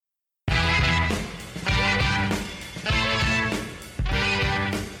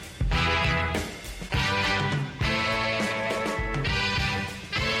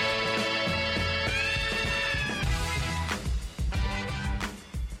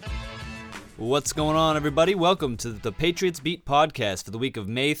What's going on, everybody? Welcome to the Patriots Beat podcast for the week of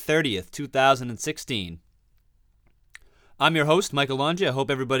May 30th, 2016. I'm your host, Michael Longi. I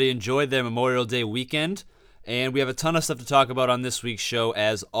hope everybody enjoyed their Memorial Day weekend, and we have a ton of stuff to talk about on this week's show,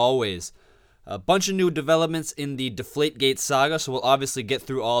 as always. A bunch of new developments in the Deflategate saga, so we'll obviously get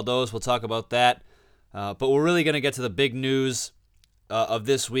through all those. We'll talk about that, but we're really going to get to the big news of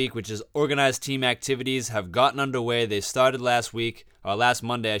this week, which is organized team activities have gotten underway. They started last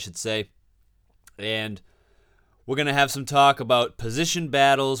Monday, I should say. And we're going to have some talk about position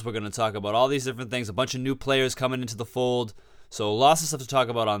battles. We're going to talk about all these different things, a bunch of new players coming into the fold. So lots of stuff to talk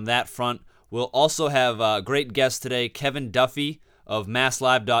about on that front. We'll also have a great guest today, Kevin Duffy of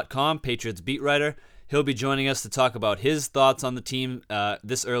MassLive.com, Patriots beat writer. He'll be joining us to talk about his thoughts on the team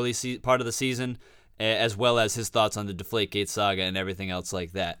this early part of the season, as well as his thoughts on the Deflategate saga and everything else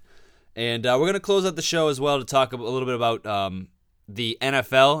like that. And we're going to close out the show as well to talk a little bit about the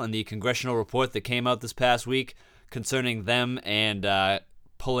NFL and the congressional report that came out this past week concerning them and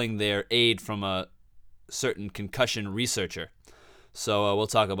pulling their aid from a certain concussion researcher. So we'll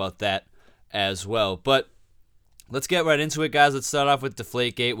talk about that as well. But let's get right into it, guys. Let's start off with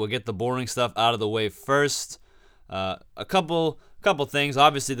Deflategate. We'll get the boring stuff out of the way first. A couple things.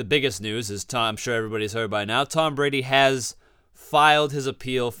 Obviously, the biggest news is I'm sure everybody's heard by now. Tom Brady has filed his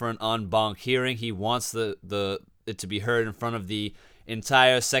appeal for an en banc hearing. He wants it to be heard in front of the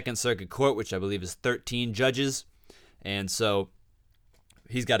entire Second Circuit Court, which I believe is 13 judges. And so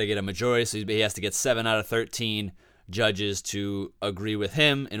he's got to get a majority, so he has to get 7 out of 13 judges to agree with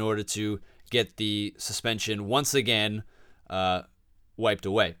him in order to get the suspension once again wiped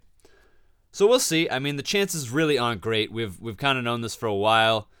away. So we'll see. I mean, the chances really aren't great. We've kind of known this for a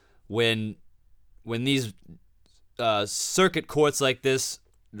while. When these circuit courts like this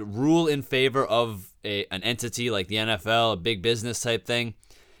rule in favor of an entity like the NFL, a big business type thing,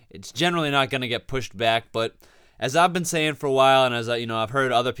 it's generally not going to get pushed back. But as I've been saying for a while, and as I've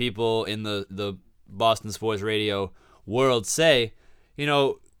heard other people in the Boston sports radio world say, it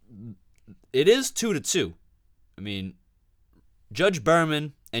is 2-2. I mean, Judge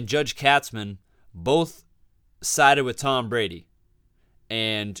Berman and Judge Katzman both sided with Tom Brady,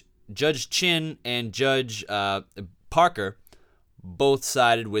 and Judge Chin and Judge Parker both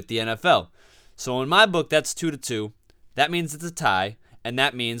sided with the NFL. So in my book, that's 2-2. That means it's a tie, and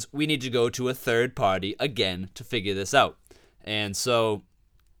that means we need to go to a third party again to figure this out. And so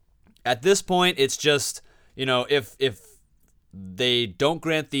at this point, it's just, if they don't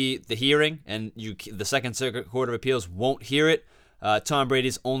grant the hearing and the Second Circuit Court of Appeals won't hear it, Tom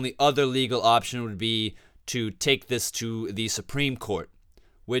Brady's only other legal option would be to take this to the Supreme Court,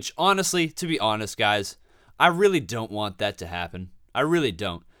 which honestly, to be honest, guys, I really don't want that to happen. I really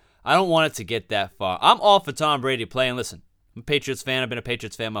don't. I don't want it to get that far. I'm all for Tom Brady playing. Listen, I'm a Patriots fan. I've been a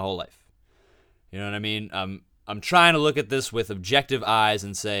Patriots fan my whole life. You know what I mean? I'm trying to look at this with objective eyes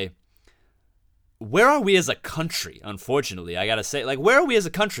and say, where are we as a country, unfortunately? I got to say, where are we as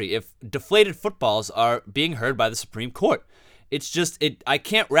a country if deflated footballs are being heard by the Supreme Court? It's just, I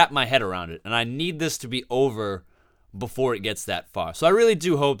can't wrap my head around it, and I need this to be over before it gets that far. So I really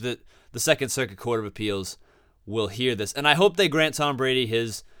do hope that the Second Circuit Court of Appeals will hear this, and I hope they grant Tom Brady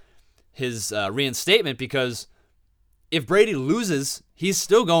his reinstatement, because if Brady loses, he's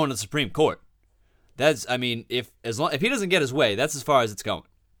still going to the Supreme Court. If he doesn't get his way, that's as far as it's going.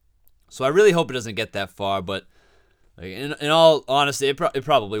 So I really hope it doesn't get that far, but in all honesty, it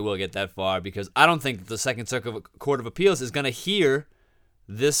probably will get that far, because I don't think that the Second Circuit Court of Appeals is going to hear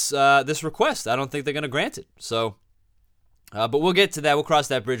this request. I don't think they're going to grant it. So, but we'll get to that. We'll cross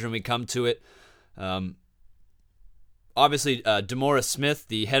that bridge when we come to it. Obviously, DeMaurice Smith,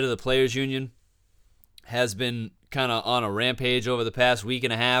 the head of the Players Union, has been kind of on a rampage over the past week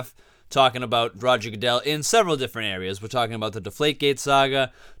and a half, talking about Roger Goodell in several different areas. We're talking about the Deflategate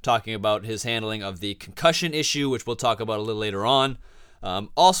saga, talking about his handling of the concussion issue, which we'll talk about a little later on.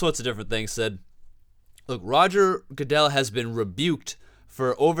 All sorts of different things said. Look, Roger Goodell has been rebuked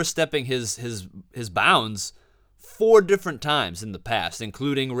for overstepping his bounds 4 different times in the past,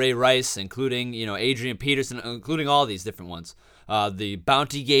 including Ray Rice, including Adrian Peterson, including all these different ones. The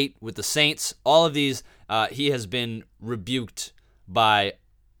Bountygate with the Saints, all of these, he has been rebuked by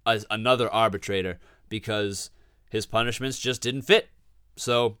another arbitrator because his punishments just didn't fit.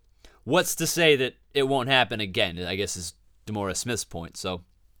 So what's to say that it won't happen again, I guess, is DeMaurice Smith's point.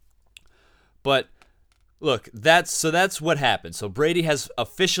 But look, that's what happened. So Brady has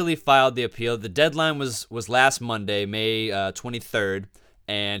officially filed the appeal. The deadline was last Monday, May 23rd,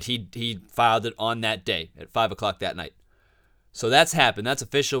 and he filed it on that day at 5 o'clock that night. So that's happened. That's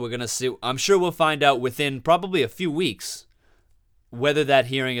official. We're going to see. I'm sure we'll find out within probably a few weeks whether that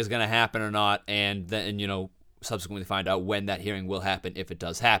hearing is going to happen or not, and then, subsequently find out when that hearing will happen, if it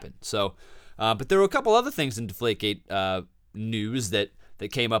does happen. So, but there were a couple other things in Deflategate news that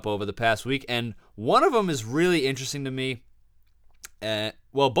came up over the past week, and one of them is really interesting to me.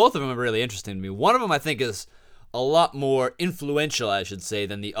 Both of them are really interesting to me. One of them I think is a lot more influential, I should say,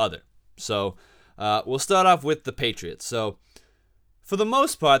 than the other. So we'll start off with the Patriots. So for the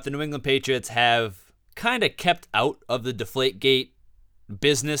most part, the New England Patriots have kind of kept out of the Deflategate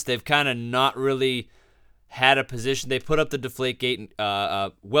business. They've kind of not really had a position. They put up the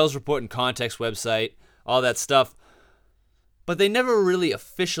Deflategate Wells Report and Context website, all that stuff, but they never really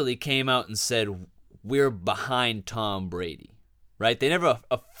officially came out and said, we're behind Tom Brady, right? They never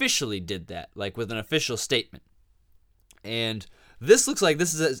officially did that, like with an official statement. And this looks like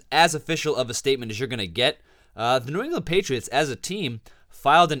this is as official of a statement as you're going to get. The New England Patriots, as a team,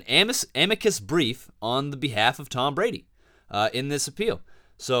 filed an amicus brief on the behalf of Tom Brady in this appeal.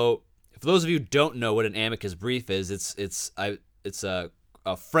 So, for those of you who don't know what an amicus brief is, it's a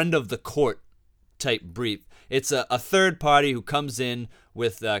friend of the court type brief. It's a third party who comes in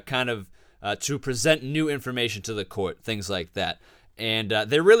with to present new information to the court, things like that. And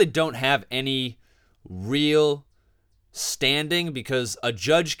they really don't have any real standing, because a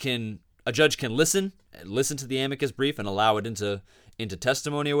judge can listen to the amicus brief and allow it into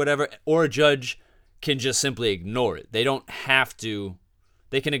testimony or whatever, or a judge can just simply ignore it. They don't have to.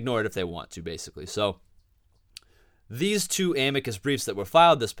 They can ignore it if they want to, basically. So these two amicus briefs that were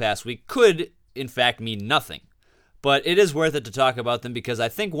filed this past week could, in fact, mean nothing. But it is worth it to talk about them, because I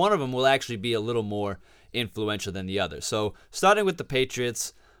think one of them will actually be a little more influential than the other. So starting with the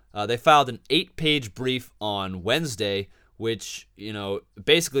Patriots, they filed an 8-page brief on Wednesday, which,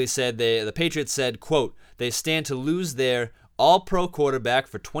 basically said the Patriots said, quote, they stand to lose their all-pro quarterback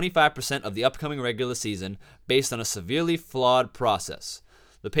for 25% of the upcoming regular season based on a severely flawed process.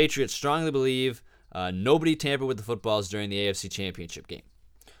 The Patriots strongly believe nobody tampered with the footballs during the AFC Championship game.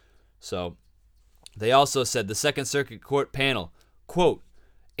 So they also said the Second Circuit Court panel, quote,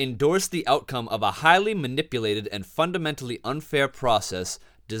 endorsed the outcome of a highly manipulated and fundamentally unfair process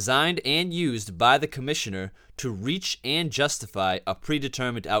designed and used by the commissioner to reach and justify a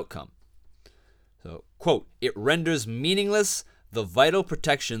predetermined outcome. So, quote, it renders meaningless the vital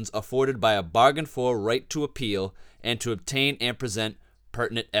protections afforded by a bargained-for right to appeal and to obtain and present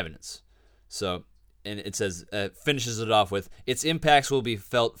pertinent evidence. So, and it says, finishes it off with, its impacts will be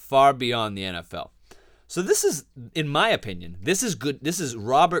felt far beyond the NFL. So this is, in my opinion, this is good. This is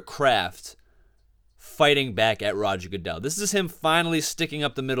Robert Kraft fighting back at Roger Goodell. This is him finally sticking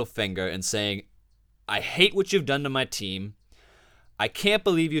up the middle finger and saying, I hate what you've done to my team. I can't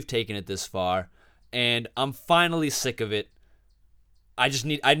believe you've taken it this far, and I'm finally sick of it. I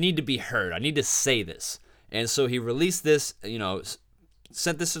need to be heard. I need to say this. And so he released this,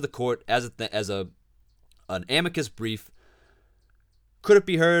 sent this to the court as an amicus brief. Could it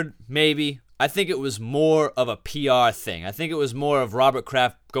be heard? Maybe. I think it was more of a PR thing. I think it was more of Robert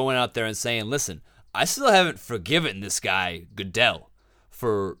Kraft going out there and saying, listen, I still haven't forgiven this guy, Goodell,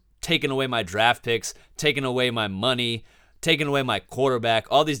 for taking away my draft picks, taking away my money, taking away my quarterback,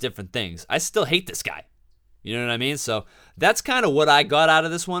 all these different things. I still hate this guy. You know what I mean? So that's kind of what I got out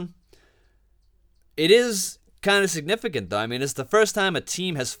of this one. It is kind of significant, though. I mean, it's the first time a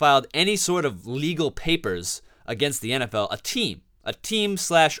team has filed any sort of legal papers against the NFL. A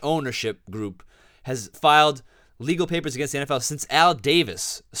team/ownership group has filed legal papers against the NFL since Al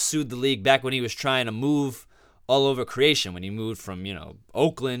Davis sued the league back when he was trying to move all over creation, when he moved from,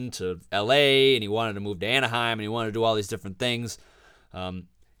 Oakland to LA, and he wanted to move to Anaheim, and he wanted to do all these different things.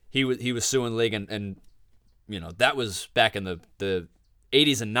 He was suing the league, and that was back in the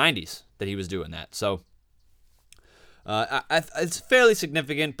 80s and 90s that he was doing that. So it's fairly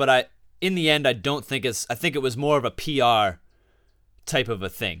significant, but in the end, I think it was more of a PR type of a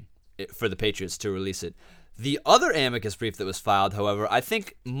thing for the Patriots to release it. The other amicus brief that was filed, however, I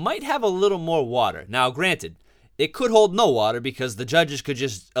think might have a little more water. Now, granted, it could hold no water because the judges could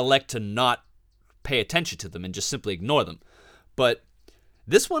just elect to not pay attention to them and just simply ignore them. But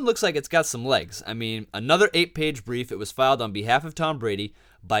this one looks like it's got some legs. I mean, another 8-page brief. It was filed on behalf of Tom Brady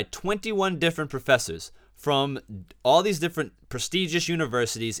by 21 different professors from all these different prestigious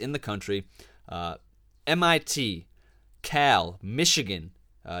universities in the country, MIT, Cal, Michigan,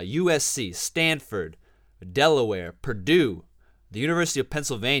 USC, Stanford, Delaware, Purdue, the University of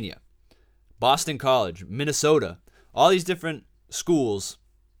Pennsylvania, Boston College, Minnesota. All these different schools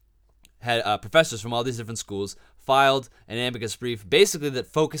had professors from all these different schools filed an amicus brief basically that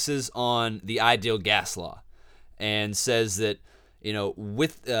focuses on the ideal gas law and says that,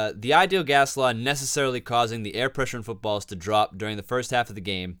 with the ideal gas law necessarily causing the air pressure in footballs to drop during the first half of the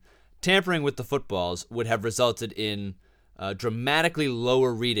game, tampering with the footballs would have resulted in dramatically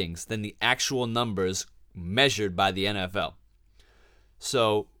lower readings than the actual numbers measured by the NFL.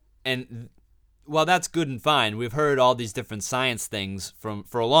 So, and while that's good and fine, we've heard all these different science things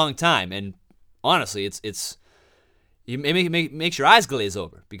for a long time, and honestly, it makes your eyes glaze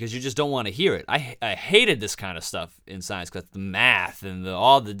over because you just don't want to hear it. I hated this kind of stuff in science because the math and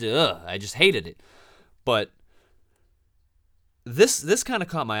I just hated it. But this kind of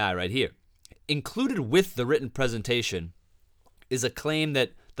caught my eye right here. Included with the written presentation is a claim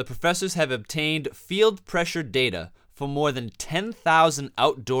that the professors have obtained field pressure data for more than 10,000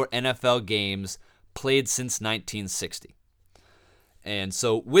 outdoor NFL games played since 1960. And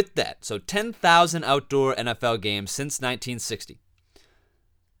so with that, 10,000 outdoor NFL games since 1960,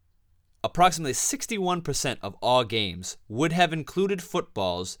 approximately 61% of all games would have included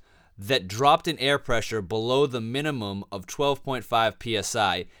footballs that dropped in air pressure below the minimum of 12.5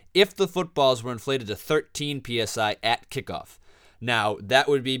 psi if the footballs were inflated to 13 psi at kickoff. Now, that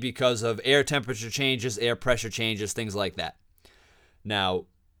would be because of air temperature changes, air pressure changes, things like that. Now,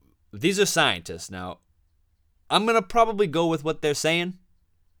 these are scientists. Now, I'm going to probably go with what they're saying.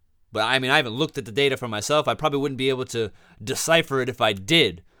 But, I haven't looked at the data for myself. I probably wouldn't be able to decipher it if I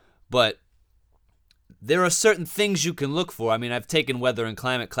did. But there are certain things you can look for. I've taken weather and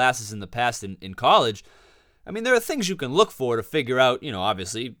climate classes in the past in college. There are things you can look for to figure out,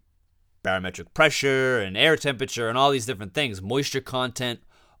 obviously, barometric pressure and air temperature and all these different things, moisture content,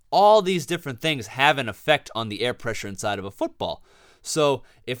 all these different things have an effect on the air pressure inside of a football. So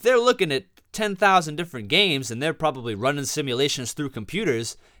if they're looking at 10,000 different games and they're probably running simulations through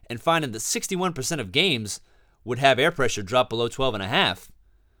computers and finding that 61% of games would have air pressure drop below 12.5,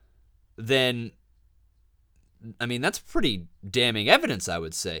 then, that's pretty damning evidence, I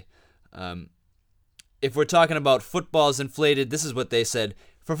would say. If we're talking about footballs inflated, this is what they said.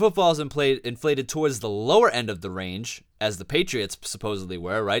 For footballs inflated towards the lower end of the range, as the Patriots supposedly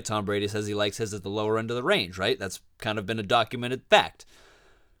were, right? Tom Brady says he likes his at the lower end of the range, right? That's kind of been a documented fact.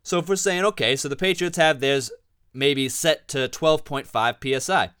 So if we're saying, okay, so the Patriots have theirs maybe set to 12.5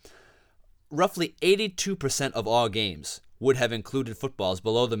 psi, roughly 82% of all games would have included footballs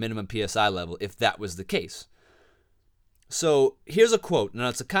below the minimum psi level if that was the case. So here's a quote. Now,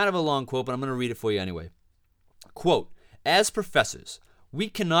 it's a kind of a long quote, but I'm going to read it for you anyway. Quote, "As professors, we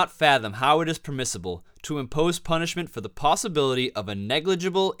cannot fathom how it is permissible to impose punishment for the possibility of a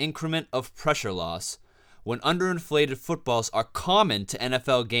negligible increment of pressure loss when underinflated footballs are common to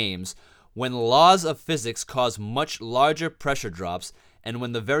NFL games, when laws of physics cause much larger pressure drops, and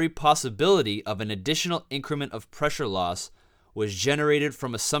when the very possibility of an additional increment of pressure loss was generated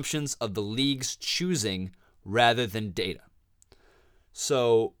from assumptions of the league's choosing rather than data."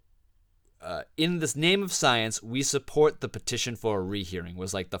 So, in this name of science, we support the petition for a rehearing,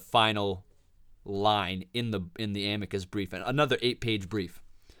 was like the final line in the amicus brief, and another 8-page brief.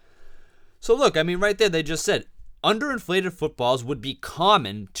 So look, right there they just said underinflated footballs would be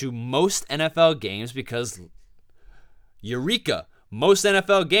common to most NFL games because, eureka, most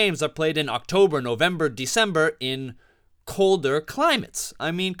NFL games are played in October, November, December in colder climates.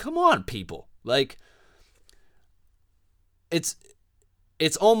 Come on, people.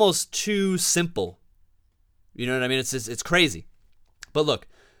 It's almost too simple. You know what I mean? It's crazy. But look,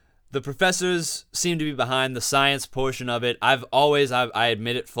 the professors seem to be behind the science portion of it. I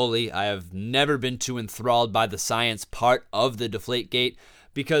admit it fully, I have never been too enthralled by the science part of the Deflategate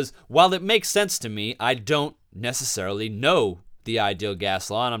because while it makes sense to me, I don't necessarily know the ideal gas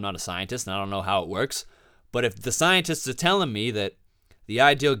law, and I'm not a scientist, and I don't know how it works. But if the scientists are telling me that the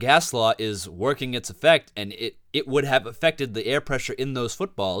ideal gas law is working its effect and it would have affected the air pressure in those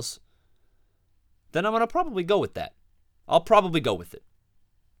footballs, then I'm going to probably go with that. I'll probably go with it.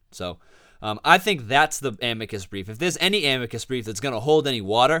 So I think that's the amicus brief. If there's any amicus brief that's going to hold any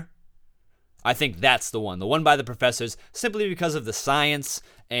water, I think that's the one by the professors, simply because of the science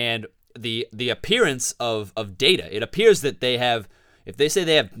and the appearance of data. It appears that they have, if they say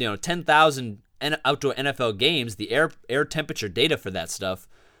they have 10,000 outdoor NFL games, the air temperature data for that stuff,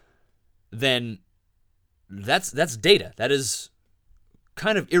 then that's data. That is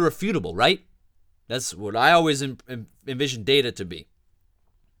kind of irrefutable, right? That's what I always envision data to be.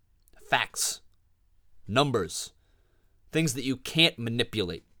 Facts, numbers, things that you can't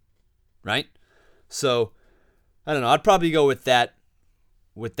manipulate, right? So, I don't know. I'd probably go with that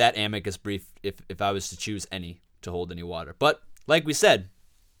amicus brief if I was to choose any to hold any water. But like we said,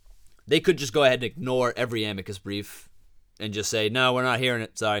 they could just go ahead and ignore every amicus brief and just say, no, we're not hearing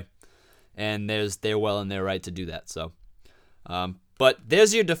it, sorry. And they're well in their right to do that. So, But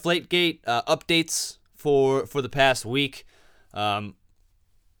there's your Deflategate updates for the past week.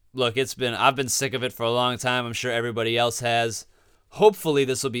 Look, I've been sick of it for a long time. I'm sure everybody else has. Hopefully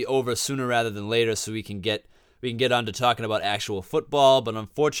this will be over sooner rather than later so we can get on to talking about actual football, but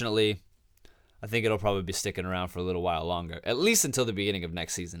unfortunately, I think it'll probably be sticking around for a little while longer, at least until the beginning of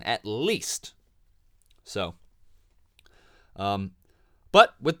next season, at least. So,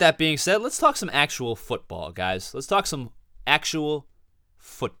 but with that being said, let's talk some actual football, guys. Let's talk some actual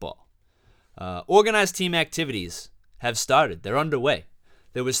football. Organized team activities have started. They're underway.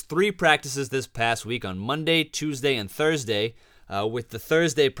 There was 3 practices this past week on Monday, Tuesday, and Thursday, with the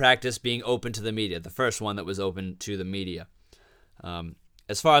Thursday practice being open to the media, the first one that was open to the media.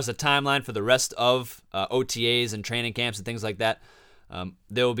 As far as the timeline for the rest of OTAs and training camps and things like that,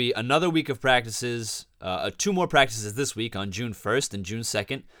 there will be another week of practices, 2 more practices this week on June 1st and June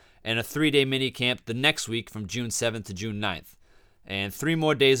 2nd, and a 3-day mini camp the next week from June 7th to June 9th. And 3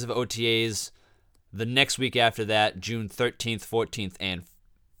 more days of OTAs the next week after that, June 13th, 14th, and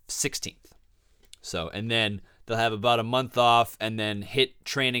 16th. So, and then they'll have about a month off and then hit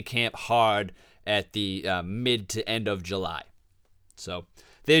training camp hard at the mid to end of July. So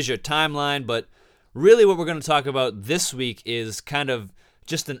there's your timeline, but really what we're going to talk about this week is kind of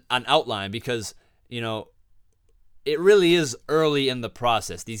just an outline because, it really is early in the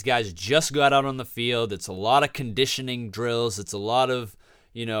process. These guys just got out on the field. It's a lot of conditioning drills. It's a lot of,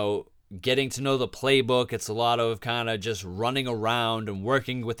 getting to know the playbook. It's a lot of kind of just running around and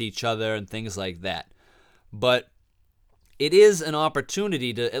working with each other and things like that. But it is an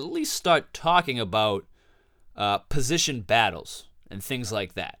opportunity to at least start talking about position battles and things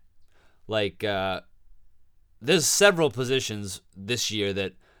like that. Like, there's several positions this year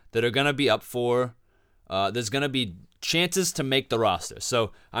that are going to be up for. There's going to be chances to make the roster.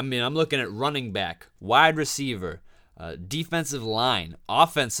 So, I'm looking at running back, wide receiver, defensive line,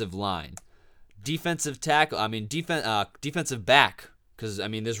 offensive line, defensive tackle, defensive back. Because,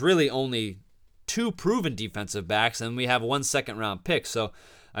 there's really only 2 proven defensive backs, and we have 1 second-round pick. So,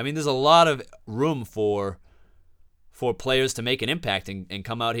 there's a lot of room for players to make an impact and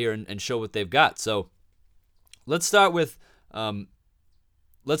come out here and show what they've got. So, let's start with running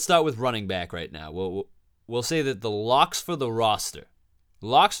back right now. We'll say that the locks for the roster.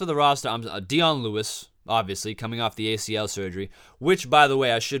 I'm Dion Lewis, obviously, coming off the ACL surgery, which, by the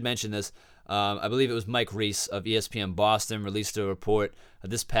way, I should mention this. I believe it was Mike Reese of ESPN Boston released a report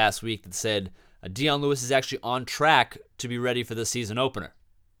this past week that said Dion Lewis is actually on track to be ready for the season opener,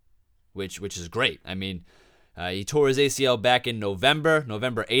 which is great. He tore his ACL back in November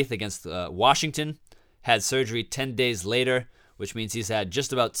 8th against Washington, had surgery 10 days later, which means he's had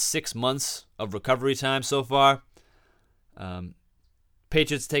just about 6 months of recovery time so far.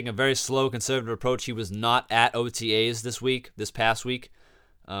 Patriots taking a very slow, conservative approach. He was not at OTAs this past week.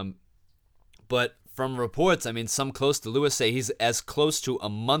 But from reports, some close to Lewis say he's as close to a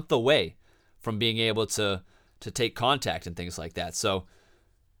month away from being able to take contact and things like that. So,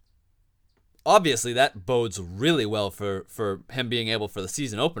 obviously, that bodes really well for him being able for the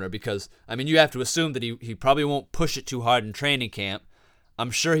season opener because, you have to assume that he probably won't push it too hard in training camp.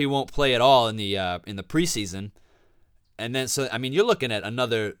 I'm sure he won't play at all in the preseason. And then, so, you're looking at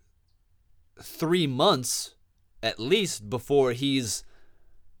another 3 months at least before he's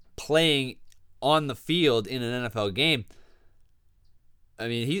playing on the field in an NFL game.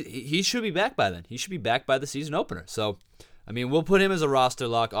 He should be back by then. He should be back by the season opener. So, we'll put him as a roster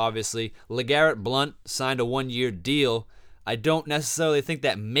lock, obviously. LeGarrette Blount signed a 1-year deal. I don't necessarily think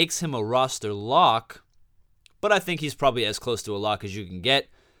that makes him a roster lock, but I think he's probably as close to a lock as you can get.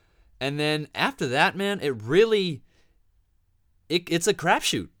 And then after that, man, it's a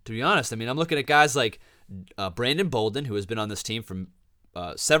crapshoot, to be honest. I'm looking at guys like Brandon Bolden, who has been on this team for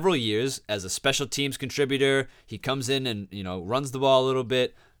several years as a special teams contributor. He comes in and, runs the ball a little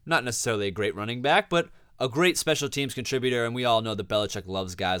bit. Not necessarily a great running back, but a great special teams contributor, and we all know that Belichick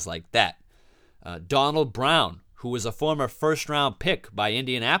loves guys like that. Donald Brown, who was a former first-round pick by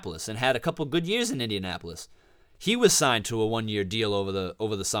Indianapolis and had a couple good years in Indianapolis. He was signed to a 1-year deal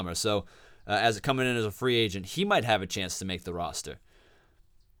over the summer, so as coming in as a free agent, he might have a chance to make the roster.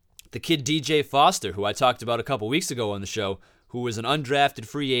 The kid DJ Foster, who I talked about a couple weeks ago on the show, who was an undrafted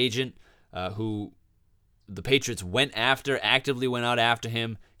free agent, who the Patriots actively went out after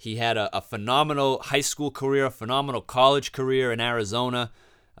him. He had a phenomenal high school career, a phenomenal college career in Arizona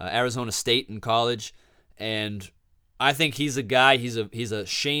State in college, and I think he's a guy. He's a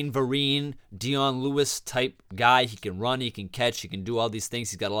Shane Vereen, Dion Lewis type guy. He can run, he can catch, he can do all these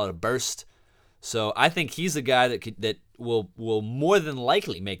things. He's got a lot of burst, so I think he's a guy that will more than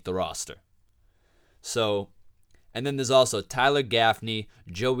likely make the roster. So, And then there's also Tyler Gaffney,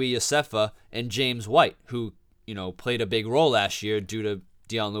 Joey Yosefa, and James White, who, played a big role last year due to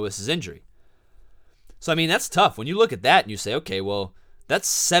Dion Lewis's injury. So, I mean, that's tough. When you look at that and you say, okay, well, that's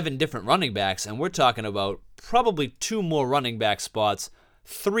 7 different running backs, and we're talking about probably 2 more running back spots,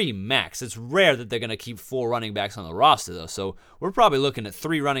 3 max. It's rare that they're going to keep 4 running backs on the roster, though. So we're probably looking at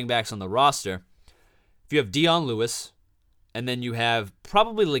 3 running backs on the roster. If you have Dion Lewis, and then you have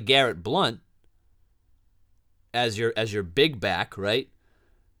probably LeGarrette Blount as your big back, right?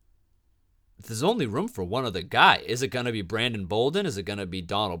 There's only room for one other guy. Is it going to be Brandon Bolden? Is it going to be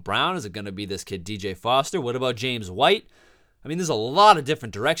Donald Brown? Is it going to be this kid DJ Foster? What about James White? I mean, there's a lot of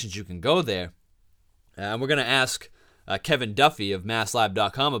different directions you can go there. And we're going to ask Kevin Duffy of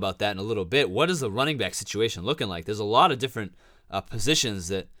MassLive.com about that in a little bit. What is the running back situation looking like? There's a lot of different positions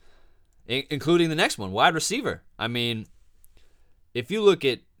that, including the next one, wide receiver. I mean, if you look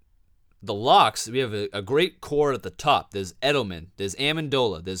at the locks, we have a great core at the top. There's Edelman, there's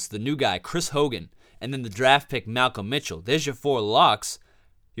Amendola, there's the new guy, Chris Hogan, and then the draft pick, Malcolm Mitchell. There's your 4 locks.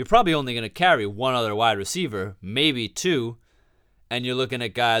 You're probably only going to carry 1 other wide receiver, maybe 2, and you're looking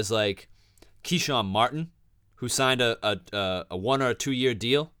at guys like Keyshawn Martin, who signed a 1 or a 2 year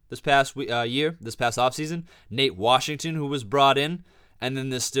deal this past offseason, Nate Washington, who was brought in, and then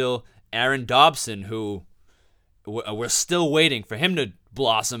there's still Aaron Dobson, who we're still waiting for him to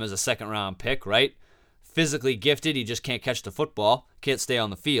blossom as a 2nd-round pick, right? Physically gifted, he just can't catch the football, can't stay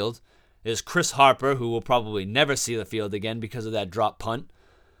on the field. There's Chris Harper, who will probably never see the field again because of that drop punt,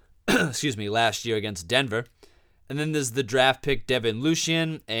 last year against Denver. And then there's the draft pick Devin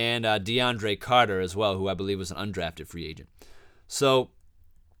Lucien and DeAndre Carter as well, who I believe was an undrafted free agent. So,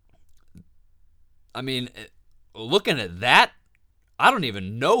 I mean, looking at that, I don't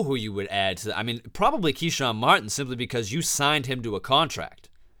even know who you would add to that. I mean, probably Keyshawn Martin, simply because you signed him to a contract.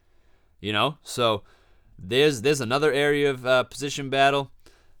 So there's another area of position battle.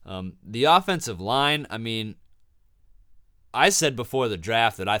 The offensive line, I mean, I said before the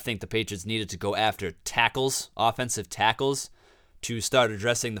draft that I think the Patriots needed to go after tackles, offensive tackles, to start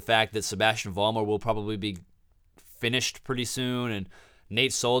addressing the fact that Sebastian Vollmer will probably be finished pretty soon, and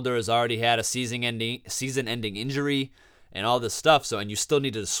Nate Solder has already had a season-ending injury and all this stuff. So, and you still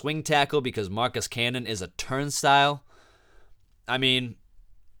needed a swing tackle because Marcus Cannon is a turnstile. I mean,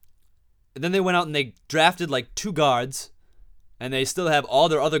 then they went out and they drafted like 2 guards, and they still have all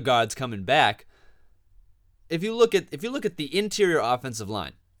their other guards coming back. If you look at the interior offensive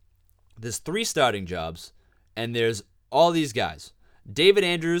line, there's 3 starting jobs, and there's all these guys: David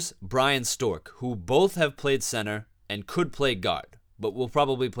Andrews, Brian Stork, who both have played center and could play guard, but will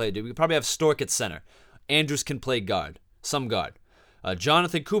probably play. We probably have Stork at center. Andrews can play guard. Some guard.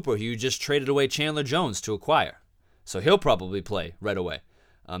 Jonathan Cooper, who you just traded away Chandler Jones to acquire. So he'll probably play right away.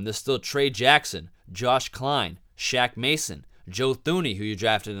 There's still Trey Jackson, Josh Klein, Shaq Mason, Joe Thuney, who you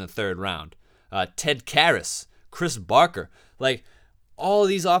drafted in the 3rd round, Ted Karras, Chris Barker. Like, all of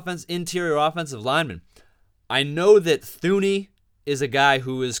these interior offensive linemen. I know that Thuney is a guy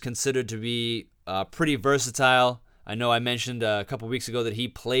who is considered to be pretty versatile. I know I mentioned a couple weeks ago that he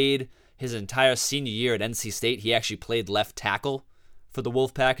played his entire senior year at NC State. He actually played left tackle for the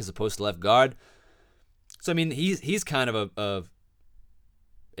Wolfpack as opposed to left guard. So, I mean, he's kind of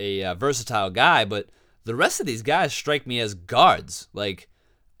a versatile guy, but the rest of these guys strike me as guards. Like,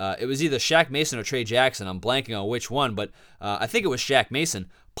 it was either Shaq Mason or Trey Jackson. I'm blanking on which one, but I think it was Shaq Mason.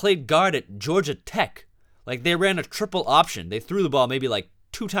 Played guard at Georgia Tech. Like, they ran a triple option. They threw the ball maybe like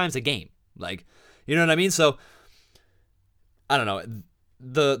 2 times a game. Like, you know what I mean? So, I don't know.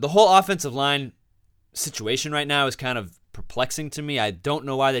 The whole offensive line situation right now is kind of perplexing to me. I don't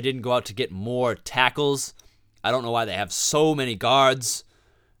know why they didn't go out to get more tackles. I don't know why they have so many guards.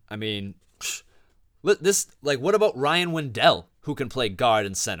 I mean, what about Ryan Wendell, who can play guard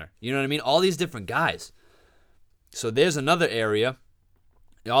and center? You know what I mean? All these different guys. So there's another area.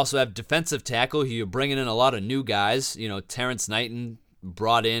 You also have defensive tackle, who you're bringing in a lot of new guys. Terrence Knighton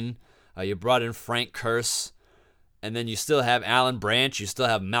brought in. You brought in Frank Curse. And then you still have Alan Branch. You still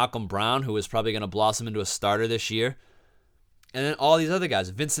have Malcolm Brown, who is probably going to blossom into a starter this year. And then all these other guys.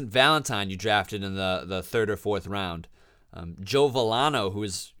 Vincent Valentine, you drafted in the 3rd or 4th round. Joe Villano, who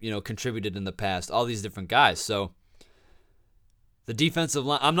has contributed in the past. All these different guys. So the defensive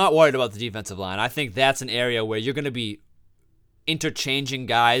line, I'm not worried about the defensive line. I think that's an area where you're going to be interchanging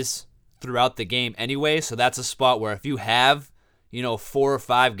guys throughout the game anyway. So that's a spot where if you have 4 or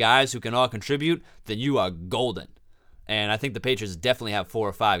 5 guys who can all contribute, then you are golden. And I think the Patriots definitely have 4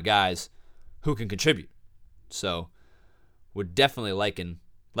 or 5 guys who can contribute. So we're definitely liking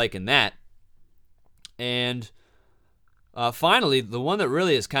that. And finally, the one that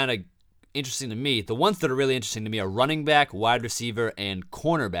really is kind of interesting to me, the ones that are really interesting to me are running back, wide receiver, and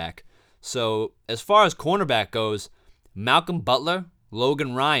cornerback. So as far as cornerback goes, Malcolm Butler,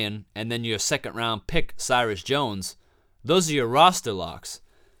 Logan Ryan, and then your second-round pick, Cyrus Jones, those are your roster locks.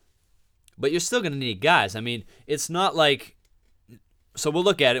 But you're still going to need guys. I mean, it's not like... So we'll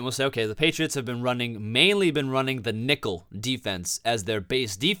look at it and we'll say, okay, the Patriots have mainly been running the nickel defense as their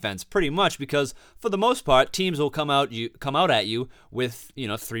base defense, pretty much, because for the most part, teams will come out at you with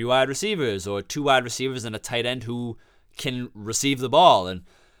 3 wide receivers or 2 wide receivers and a tight end who can receive the ball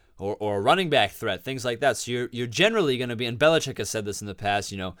or a running back threat, things like that. So you're generally going to be, and Belichick has said this in the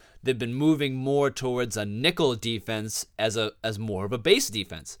past, they've been moving more towards a nickel defense as more of a base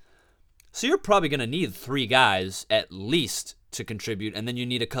defense. So you're probably going to need 3 guys at least to contribute, and then you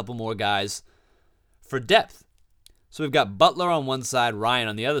need a couple more guys for depth. So we've got Butler on one side, Ryan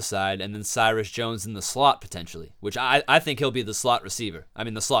on the other side, and then Cyrus Jones in the slot potentially, which I think he'll be the slot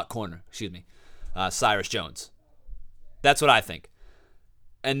corner, Cyrus Jones. That's what I think.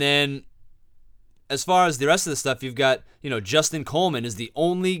 And then as far as the rest of the stuff, you've got, Justin Coleman is the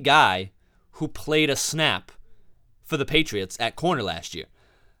only guy who played a snap for the Patriots at corner last year.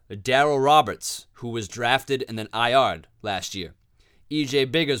 Darryl Roberts, who was drafted and then IR'd last year. E.J.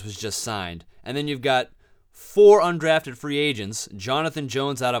 Biggers was just signed. And then you've got 4 undrafted free agents, Jonathan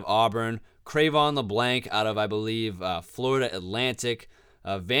Jones out of Auburn, Cravon LeBlanc out of, I believe, Florida Atlantic,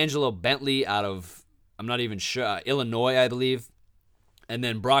 Vangelo Bentley out of, I'm not even sure, Illinois, I believe, and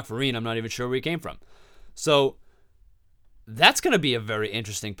then Brock Vereen, I'm not even sure where he came from. So that's going to be a very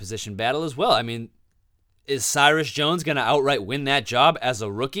interesting position battle as well. I mean, is Cyrus Jones going to outright win that job as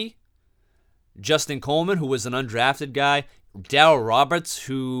a rookie? Justin Coleman, who was an undrafted guy. Darryl Roberts,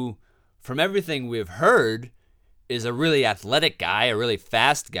 who, from everything we've heard, is a really athletic guy, a really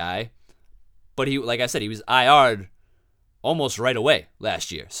fast guy. But he, like I said, he was IR'd almost right away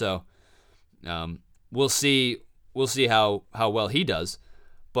last year. So we'll see how well he does.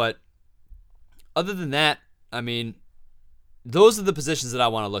 But other than that, I mean, those are the positions that I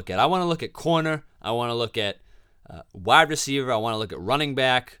want to look at. I want to look at corner. I want to look at wide receiver. I want to look at running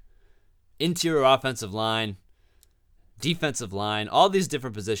back, interior offensive line, defensive line, all these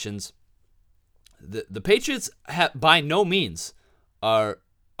different positions. The Patriots by no means are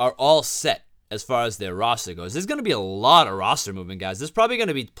all set as far as their roster goes. There's going to be a lot of roster movement, guys. There's probably going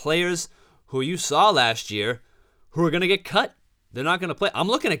to be players who you saw last year who are going to get cut. They're not going to play. I'm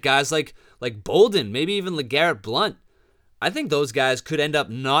looking at guys like Bolden, maybe even LeGarrette Blount. I think those guys could end up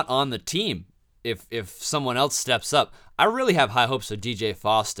not on the team if someone else steps up. I really have high hopes for DJ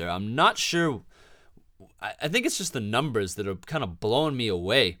Foster. I'm not sure. I think it's just the numbers that are kind of blowing me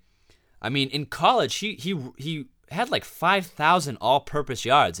away. I mean, in college, he had like 5,000 all-purpose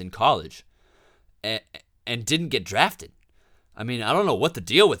yards in college and didn't get drafted. I mean, I don't know what the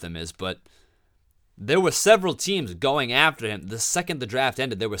deal with him is, but there were several teams going after him. The second the draft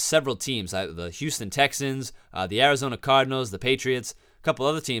ended, there were several teams. The Houston Texans, the Arizona Cardinals, the Patriots, a couple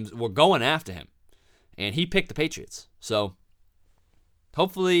other teams were going after him. And he picked the Patriots. So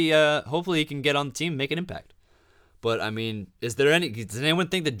hopefully he can get on the team and make an impact. But, I mean, does anyone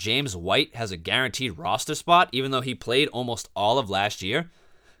think that James White has a guaranteed roster spot, even though he played almost all of last year?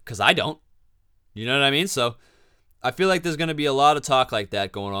 Because I don't. You know what I mean? So I feel like there's going to be a lot of talk like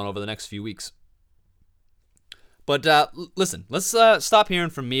that going on over the next few weeks. But listen, let's stop hearing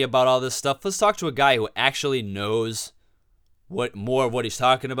from me about all this stuff. Let's talk to a guy who actually knows more of what he's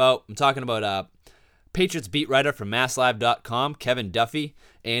talking about. I'm talking about Patriots beat writer from MassLive.com, Kevin Duffy.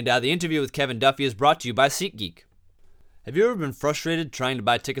 And the interview with Kevin Duffy is brought to you by SeatGeek. Have you ever been frustrated trying to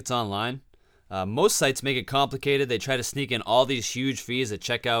buy tickets online? Most sites make it complicated. They try to sneak in all these huge fees at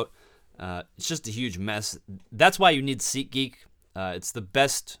checkout. It's just a huge mess. That's why you need SeatGeek. It's the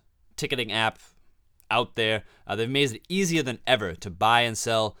best ticketing app out there. They've made it easier than ever to buy and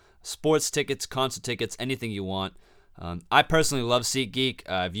sell sports tickets, concert tickets, anything you want. I personally love SeatGeek.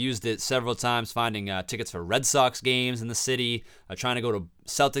 I've used it several times finding tickets for Red Sox games in the city, trying to go to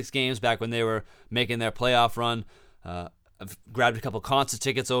Celtics games back when they were making their playoff run. I've grabbed a couple concert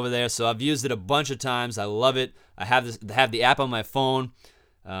tickets over there, so I've used it a bunch of times. I love it. I have the app on my phone.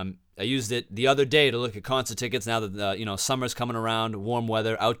 I used it the other day to look at concert tickets now that summer's coming around, warm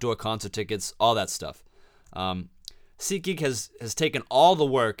weather, outdoor concert tickets, all that stuff. SeatGeek has taken all the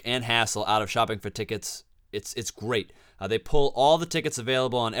work and hassle out of shopping for tickets. It's great. They pull all the tickets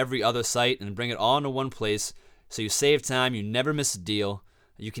available on every other site and bring it all into one place, so you save time, you never miss a deal.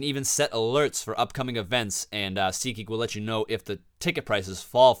 You can even set alerts for upcoming events, and SeatGeek will let you know if the ticket prices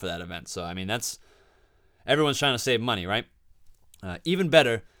fall for that event. So, I mean, everyone's trying to save money, right? Even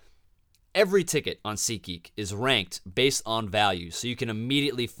better, Every ticket on SeatGeek is ranked based on value, so you can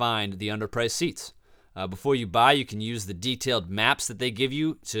immediately find the underpriced seats. Before you buy, you can use the detailed maps that they give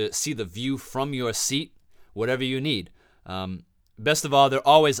you to see the view from your seat, whatever you need. Best of all, they're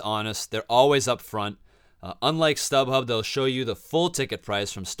always honest. They're always upfront. Unlike StubHub, they'll show you the full ticket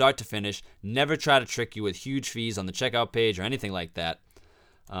price from start to finish, never try to trick you with huge fees on the checkout page or anything like that.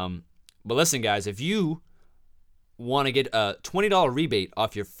 But listen, guys, if you want to get a $20 rebate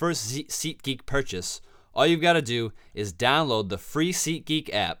off your first SeatGeek purchase, all you've got to do is download the free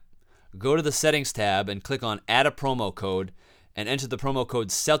SeatGeek app, go to the settings tab and click on add a promo code and enter the promo code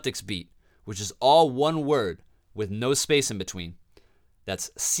CelticsBeat, which is all one word with no space in between. That's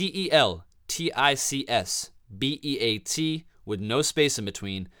CelticsBeat with no space in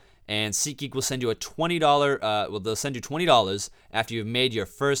between, and SeatGeek will send you a $20, they'll send you $20 after you've made your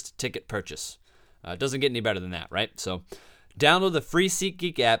first ticket purchase. It doesn't get any better than that, right? So download the free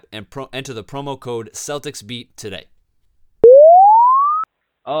SeatGeek app and enter the promo code CelticsBeat today.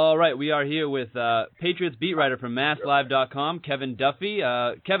 All right, we are here with Patriots beat writer from MassLive.com, Kevin Duffy.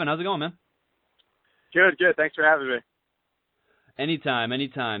 Kevin, how's it going, man? Good. Thanks for having me.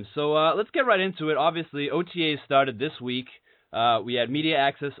 Anytime. So let's get right into it. Obviously, OTAs started this week. We had media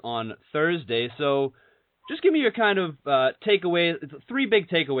access on Thursday. So just give me your kind of takeaways, 3 big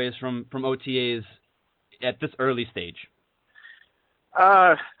takeaways from OTAs at this early stage.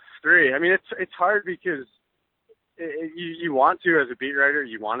 3. I mean, it's hard because you want to, as a beat writer,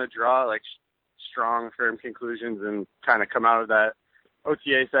 you want to draw like strong, firm conclusions and kind of come out of that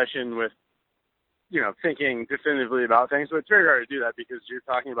OTA session with, thinking definitively about things. So it's very hard to do that because you're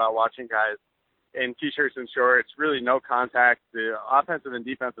talking about watching guys in T-shirts and shorts, really no contact. The offensive and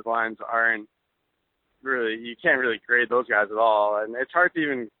defensive lines aren't really, you can't really grade those guys at all. And it's hard to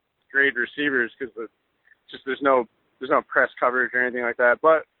even grade receivers because there's no press coverage or anything like that.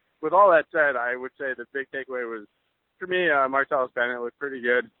 But with all that said, I would say the big takeaway was, for me, Martellus Bennett looked pretty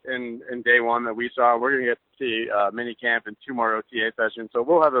good in day one that we saw. We're going to get to see mini camp and 2 more OTA sessions. So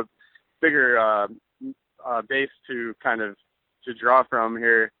we'll have a bigger base to kind of to draw from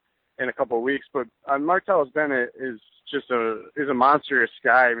here in a couple of weeks. But Martellus Bennett is a monstrous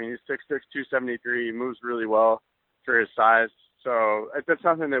guy. I mean, he's 6'6", 273. He moves really well for his size. So that's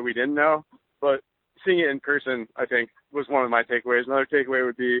something that we didn't know. But seeing it in person, I think, was one of my takeaways. Another takeaway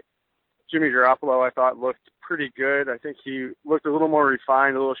would be Jimmy Garoppolo, I thought, looked pretty good. I think he looked a little more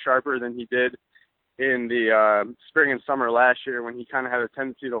refined, a little sharper than he did in the spring and summer last year when he kind of had a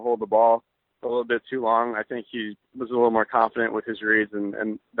tendency to hold the ball a little bit too long. I think he was a little more confident with his reads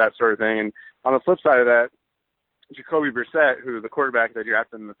and that sort of thing. And on the flip side of that, Jacoby Brissett, who the quarterback they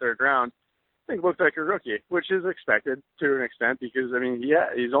drafted in the 3rd round, I think looked like a rookie, which is expected to an extent because, I mean,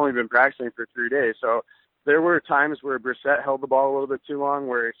 he's only been practicing for 3 days. So there were times where Brissett held the ball a little bit too long,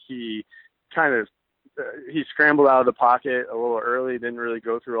 where he kind of he scrambled out of the pocket a little early, didn't really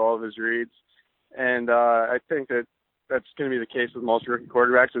go through all of his reads. And I think that's going to be the case with most rookie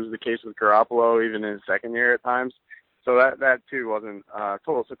quarterbacks. It was the case with Garoppolo even in his 2nd year at times. So that too wasn't a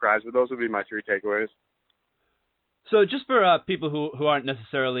total surprise, but those would be my 3 takeaways. So just for people who aren't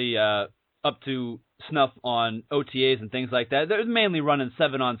necessarily up to snuff on OTAs and things like that, they're mainly running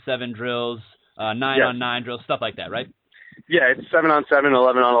 7-on-7 drills, 9-on-9 drills, stuff like that, right? Yeah, it's 7-on-7,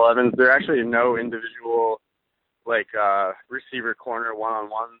 11-on-11. There are actually no individual receiver corner 1-on-1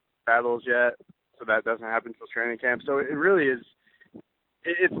 battles yet, so that doesn't happen until training camp. So it really is,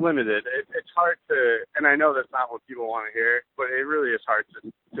 it's limited. It's hard to, and I know that's not what people want to hear, but it really is hard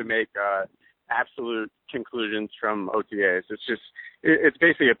to make absolute conclusions from OTAs. It's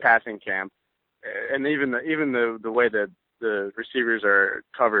basically a passing camp, and even the way that the receivers are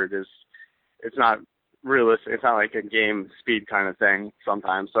covered it's not realistic. It's not like a game speed kind of thing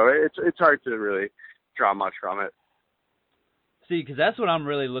sometimes. So it's hard to really draw much from it. See, because that's what I'm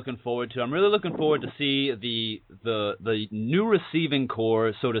really looking forward to. I'm really looking forward to see the new receiving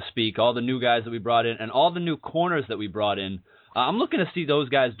core, so to speak, all the new guys that we brought in and all the new corners that we brought in. I'm looking to see those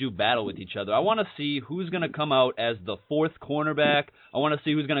guys do battle with each other. I want to see who's going to come out as the 4th cornerback. I want to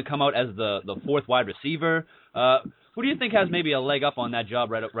see who's going to come out as the 4th wide receiver. Who do you think has maybe a leg up on that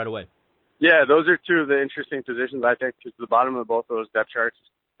job right away? Yeah, those are 2 of the interesting positions, I think, because the bottom of both of those depth charts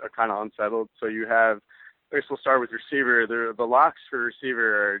are kind of unsettled. So you have, I guess we'll start with receiver. The locks for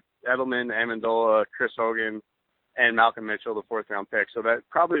receiver are Edelman, Amendola, Chris Hogan, and Malcolm Mitchell, the 4th-round pick. So that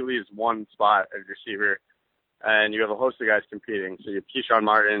probably leaves 1 spot at receiver. And you have a host of guys competing. So you have Keyshawn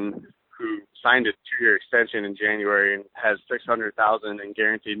Martin, who signed a 2-year extension in January and has $600,000 in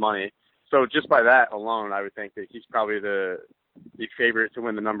guaranteed money. So just by that alone, I would think that he's probably the favorite to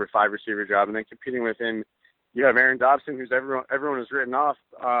win the number 5 receiver job. And then competing with him, you have Aaron Dobson, who's everyone has written off.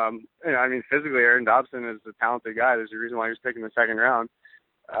 And I mean, physically, Aaron Dobson is a talented guy. There's a reason why he was picked in the second round.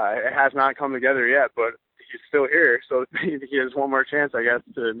 It has not come together yet, but he's still here, so he has one more chance, I guess,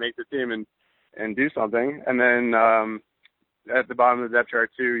 to make the team and do something. And then at the bottom of the depth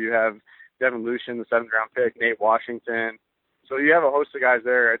chart, too, you have Devin Lucien, the 7th-round pick, Nate Washington. So you have a host of guys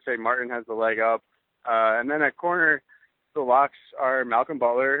there. I'd say Martin has the leg up. And then at corner, the locks are Malcolm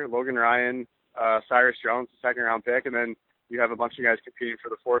Butler, Logan Ryan, Cyrus Jones, the 2nd-round pick, and then you have a bunch of guys competing for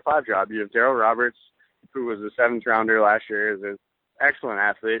the 4-5 job. You have Darryl Roberts, who was a 7th-rounder last year, is an excellent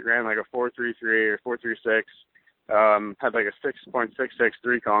athlete, ran like a 4.33 or 4.36, had like a 6.66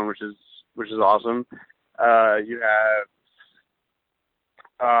 3-cone, which is awesome. You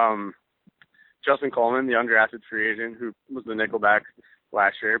have Justin Coleman, the undrafted free agent, who was the nickelback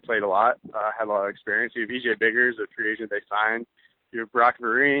last year, played a lot, had a lot of experience. You have EJ Biggers, a free agent they signed. You have Brock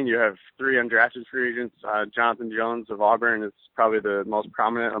Vereen. You have 3 undrafted free agents. Jonathan Jones of Auburn is probably the most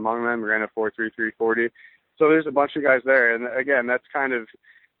prominent among them. Ran a 4.33 40. So there's a bunch of guys there. And again, that's kind of,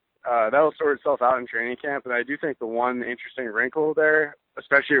 that'll sort itself out in training camp. And I do think the one interesting wrinkle there,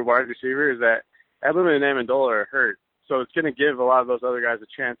 especially at wide receiver, is that Edelman and Amendola are hurt. So it's going to give a lot of those other guys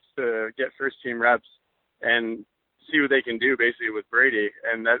a chance to get first-team reps and see what they can do basically with Brady.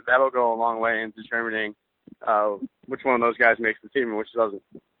 And that'll go a long way in determining which one of those guys makes the team and which doesn't.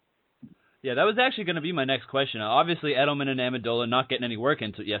 Yeah, that was actually going to be my next question. Obviously, Edelman and Amendola not getting any work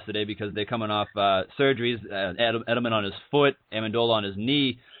into yesterday because they're coming off surgeries. Edelman on his foot, Amendola on his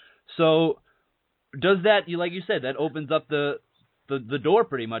knee. So does that, like you said, that opens up the door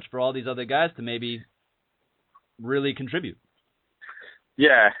pretty much for all these other guys to maybe really contribute?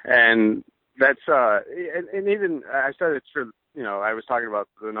 Yeah, and that's and even I said it's for, I was talking about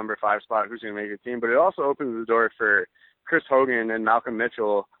the number 5 spot, who's going to make a team, but it also opens the door for Chris Hogan and Malcolm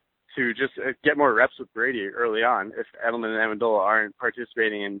Mitchell to just get more reps with Brady early on if Edelman and Amendola aren't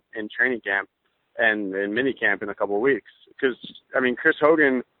participating in training camp and in mini camp in a couple of weeks. Because, I mean, Chris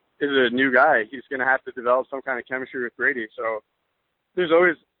Hogan is a new guy. He's going to have to develop some kind of chemistry with Brady. So there's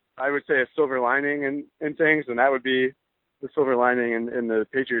always, I would say, a silver lining in things, and that would be the silver lining in the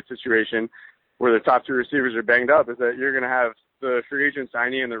Patriots situation where the top 2 receivers are banged up, is that you're going to have the free agent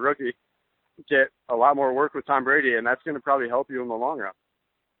signee and the rookie get a lot more work with Tom Brady, and that's going to probably help you in the long run.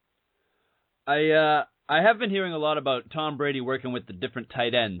 I have been hearing a lot about Tom Brady working with the different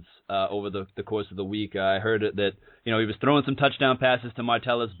tight ends over the course of the week. I heard that he was throwing some touchdown passes to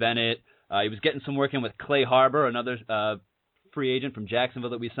Martellus Bennett. He was getting some work in with Clay Harbor, another free agent from Jacksonville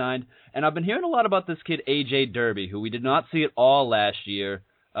that we signed. And I've been hearing a lot about this kid, A.J. Derby, who we did not see at all last year.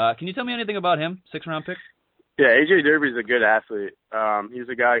 Can you tell me anything about him, 6th-round pick? Yeah, A.J. Derby's a good athlete. He's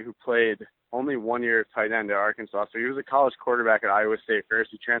a guy who played only 1 year of tight end at Arkansas. So he was a college quarterback at Iowa State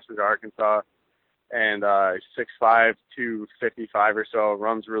first. He transferred to Arkansas, and 6'5", 255 or so,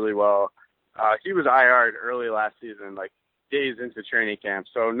 runs really well. He was IR'd early last season, like days into training camp.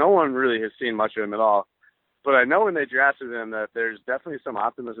 So no one really has seen much of him at all. But I know when they drafted him that there's definitely some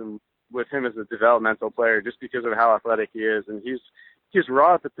optimism with him as a developmental player just because of how athletic he is. And he's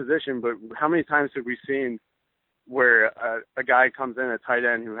raw at the position, but how many times have we seen where a guy comes in at tight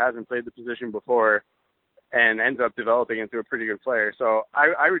end who hasn't played the position before and ends up developing into a pretty good player? So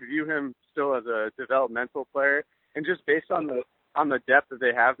I would view him still as a developmental player. And just based on the depth that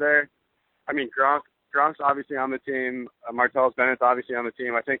they have there, I mean, Gronk's obviously on the team. Martellus Bennett's obviously on the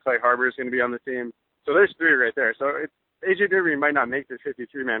team. I think Clay Harbor is going to be on the team. So there's 3 right there. So A.J. Derby might not make the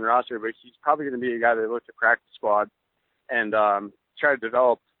 53-man roster, but he's probably going to be a guy that looks to practice squad and try to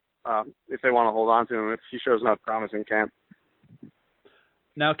develop if they want to hold on to him if he shows enough promise in camp.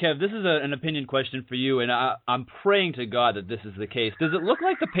 Now, Kev, this is an opinion question for you, and I'm praying to God that this is the case. Does it look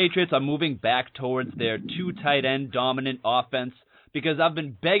like the Patriots are moving back towards their 2 tight end dominant offense? Because I've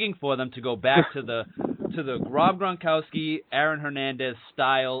been begging for them to go back to the Rob Gronkowski, Aaron Hernandez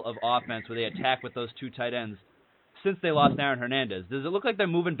style of offense where they attack with those 2 tight ends since they lost Aaron Hernandez. Does it look like they're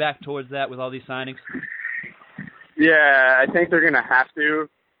moving back towards that with all these signings? Yeah, I think they're going to have to,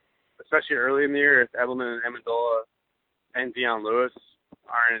 especially early in the year if Edelman and Amendola and Deion Lewis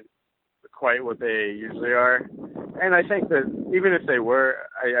aren't quite what they usually are. And I think that even if they were,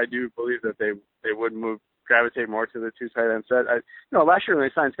 I do believe that they would gravitate more to the 2 tight end set. Last year when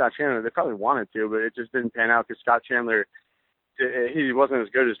they signed Scott Chandler, they probably wanted to, but it just didn't pan out because Scott Chandler, he wasn't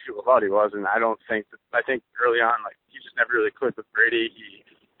as good as people thought he was. And I think early on, like, he just never really clicked with Brady. He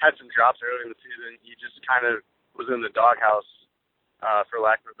had some drops early in the season. He just kind of was in the doghouse, for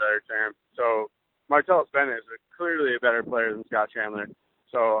lack of a better term. So Martellus Bennett is clearly a better player than Scott Chandler.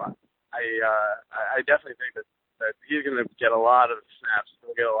 So I definitely think that he's going to get a lot of snaps.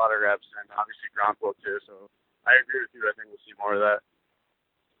 He'll get a lot of reps, and obviously Gronk will too. So I agree with you. I think we'll see more of that.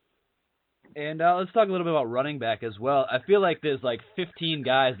 And let's talk a little bit about running back as well. I feel like there's like 15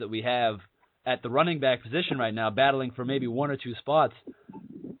 guys that we have at the running back position right now battling for maybe one or two spots.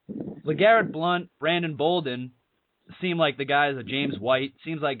 LeGarrette Blount, Brandon Bolden seem like the guys, James White,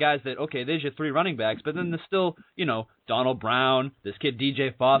 seems like guys that, okay, there's your three running backs, but then there's still, Donald Brown, this kid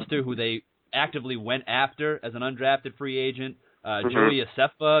DJ Foster, who they actively went after as an undrafted free agent, Joey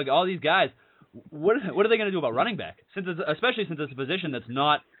Asefbug, all these guys. What are they going to do about running back, especially since it's a position that's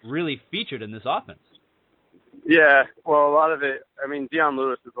not really featured in this offense? Yeah, well, a lot of it, Dion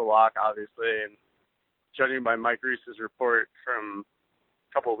Lewis is a lock, obviously, and judging by Mike Reese's report from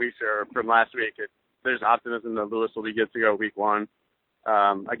a couple of weeks or from last week, there's optimism that Lewis will be good to go week one.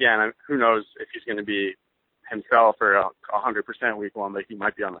 Again, who knows if he's going to be himself or 100% week one, but he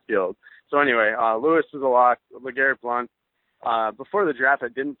might be on the field. So anyway, Lewis is a lock. LeGarrette Blount. Before the draft, I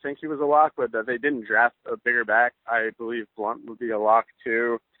didn't think he was a lock, but they didn't draft a bigger back. I believe Blount would be a lock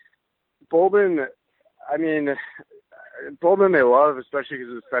too. Bolden, Bolden they love, especially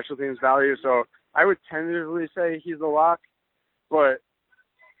because of the special teams value. So I would tentatively say he's a lock, but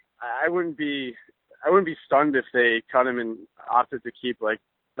I wouldn't be stunned if they cut him and opted to keep like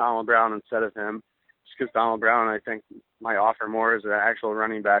Donald Brown instead of him, just because Donald Brown I think might offer more as an actual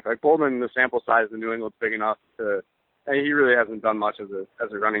running back. Like Bolden, the sample size in New England's big enough to. He really hasn't done much as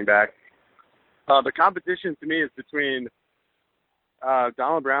a running back. The competition to me is between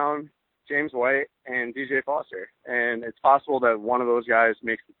Donald Brown, James White, and DJ Foster. And it's possible that one of those guys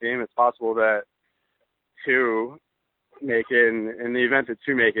makes the team. It's possible that two make it. In the event that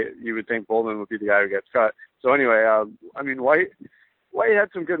two make it, you would think Bolden would be the guy who gets cut. So anyway, White had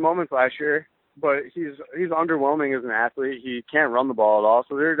some good moments last year, but he's underwhelming as an athlete. He can't run the ball at all.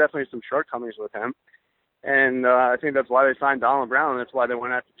 So there are definitely some shortcomings with him. And I think that's why they signed Donald Brown, and that's why they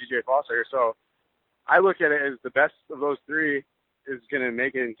went after DJ Foster. So I look at it as the best of those three is going to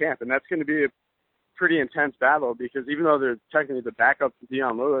make it in camp. And that's going to be a pretty intense battle because even though they're technically the backup to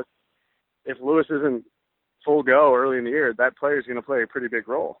Dion Lewis, if Lewis isn't full go early in the year, that player is going to play a pretty big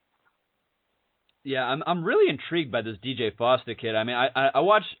role. Yeah, I'm really intrigued by this DJ Foster kid. I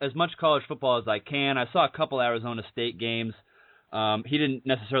watch as much college football as I can. I saw a couple Arizona State games. He didn't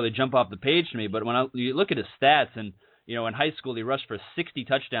necessarily jump off the page to me, but when you look at his stats, and in high school he rushed for 60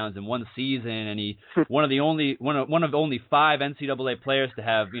 touchdowns in one season, and he one of only 5 NCAA players to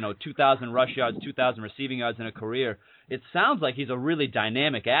have 2,000 rush yards, 2,000 receiving yards in a career. It sounds like he's a really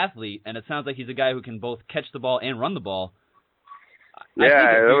dynamic athlete, and it sounds like he's a guy who can both catch the ball and run the ball.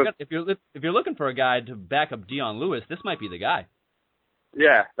 Yeah, if you're looking for a guy to back up Dion Lewis, this might be the guy.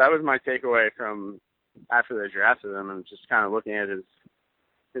 Yeah, that was my takeaway from after they drafted him, and just kind of looking at his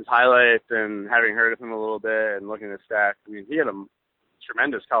highlights and having heard of him a little bit and looking at his stats. He had a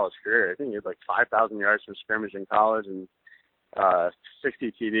tremendous college career. I think he had like 5,000 yards from scrimmage in college and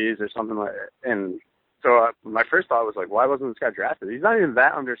 60 TDs or something like that. And so my first thought was like, why wasn't this guy drafted? He's not even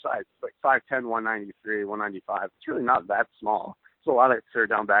that undersized. He's like 5'10", 193, 195. It's really not that small. There's a lot of third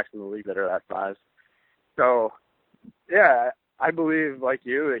down backs in the league that are that size. So, yeah, I believe, like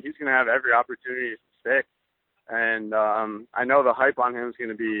you, that he's going to have every opportunity to stick. And I know the hype on him is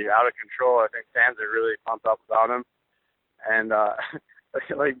going to be out of control. I think fans are really pumped up about him. And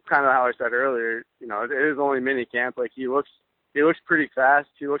like kind of how I said earlier, it is only mini camp. Like he looks pretty fast.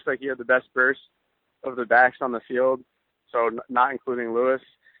 He looks like he had the best burst of the backs on the field. So not including Lewis.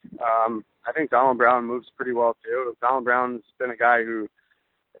 I think Donald Brown moves pretty well too. Donald Brown's been a guy who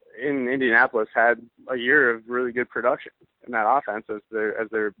in Indianapolis had a year of really good production in that offense as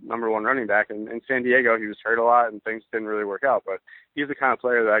their number one running back. And in San Diego, he was hurt a lot and things didn't really work out. But he's the kind of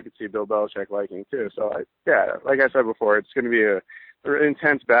player that I could see Bill Belichick liking too. So, like I said before, it's going to be an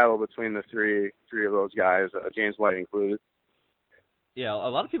intense battle between the three of those guys, James White included. Yeah,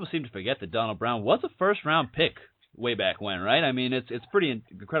 a lot of people seem to forget that Donald Brown was a first-round pick way back when, right? It's pretty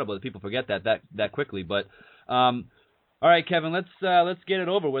incredible that people forget that quickly. But all right, Kevin, let's get it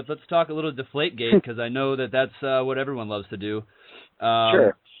over with. Let's talk a little Deflategate because I know that's what everyone loves to do.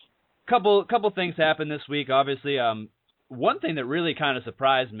 Sure. Couple things happened this week. Obviously, one thing that really kind of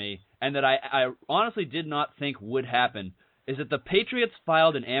surprised me and that I honestly did not think would happen is that the Patriots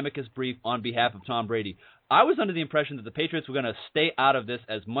filed an amicus brief on behalf of Tom Brady. I was under the impression that the Patriots were going to stay out of this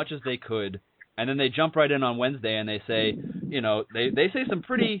as much as they could, and then they jump right in on Wednesday and they say, they say some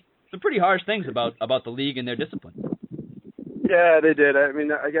pretty harsh things about the league and their discipline. Yeah, they did.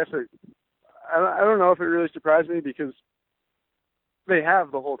 I guess I don't know if it really surprised me because they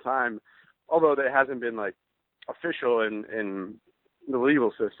have the whole time, although it hasn't been like official in the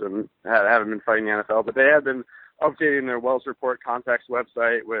legal system. Haven't been fighting the NFL, but they have been updating their Wells Report context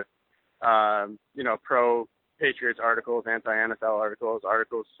website with pro Patriots articles, anti-NFL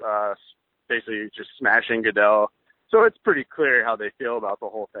articles basically just smashing Goodell. So it's pretty clear how they feel about the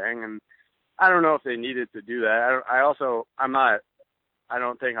whole thing. And I don't know if they needed to do that. I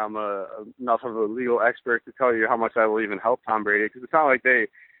don't think I'm enough of a legal expert to tell you how much that will even help Tom Brady, because it's not like they,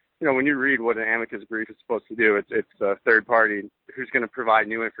 when you read what an amicus brief is supposed to do, it's a third party who's going to provide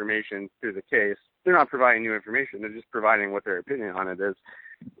new information through the case. They're not providing new information. They're just providing what their opinion on it is.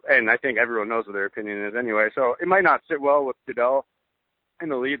 And I think everyone knows what their opinion is anyway. So it might not sit well with Goodell in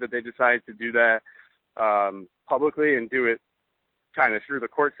the league that they decided to do that publicly and do it kind of through the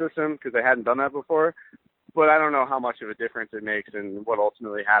court system, because they hadn't done that before. But I don't know how much of a difference it makes in what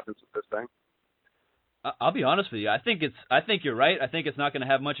ultimately happens with this thing. I'll be honest with you. I think you're right. I think it's not going to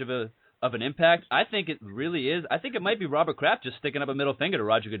have much of an impact. I think it really is. I think it might be Robert Kraft just sticking up a middle finger to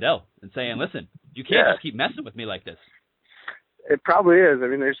Roger Goodell and saying, "Listen, you can't just keep messing with me like this." It probably is. I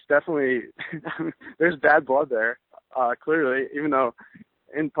mean, there's definitely there's bad blood there. Clearly, even though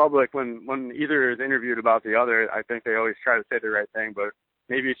in public, when either is interviewed about the other, I think they always try to say the right thing. But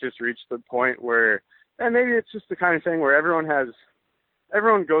maybe it's just reached the point where, and maybe it's just the kind of thing where everyone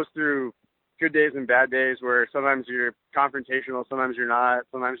goes through good days and bad days, where sometimes you're confrontational, sometimes you're not,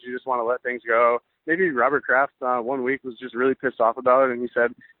 sometimes you just want to let things go. Maybe Robert Kraft 1 week was just really pissed off about it, and he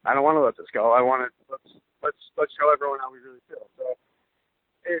said, "I don't want to let this go. I want to let's show everyone how we really feel." So,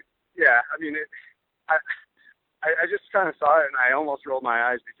 I just kind of saw it, and I almost rolled my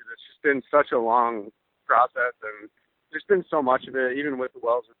eyes, because it's just been such a long process, and there's been so much of it, even with the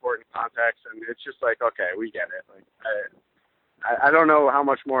Wells report in context, and it's just like, okay, we get it. Like, I don't know how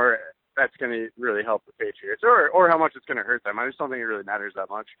much more that's going to really help the Patriots, or how much it's going to hurt them. I just don't think it really matters that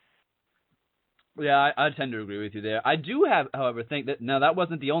much. Yeah, I tend to agree with you there. I do however, think that now that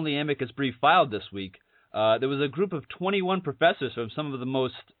wasn't the only amicus brief filed this week. There was a group of 21 professors from some of the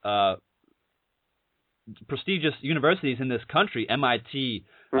most prestigious universities in this country, MIT,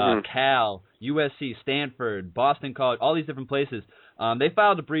 Cal, USC, Stanford, Boston College, all these different places. They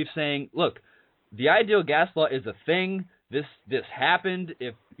filed a brief saying, look, the ideal gas law is a thing. This happened.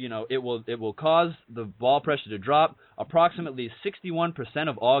 If it will cause the ball pressure to drop. Approximately 61%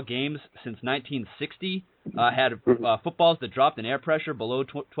 of all games since 1960 had footballs that dropped in air pressure below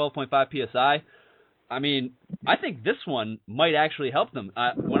 12.5 psi. I mean, I think this one might actually help them.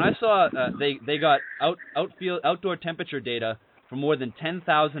 When I saw they got outdoor temperature data for more than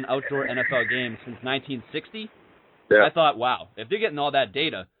 10,000 outdoor NFL games since 1960, I thought, wow, if they're getting all that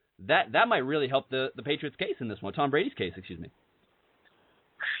data, that might really help the Patriots' case in this one, Tom Brady's case, excuse me.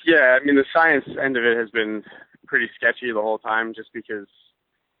 Yeah, I mean, the science end of it has been pretty sketchy the whole time, just because,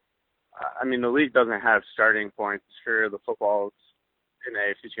 I mean, the league doesn't have starting points for the footballs in the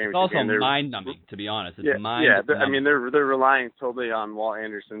AFC Championship. It's also mind-numbing, to be honest. It's mind-numbing. I mean, they're relying totally on Walt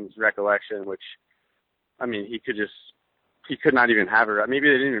Anderson's recollection, which, I mean, he could not even have it. Maybe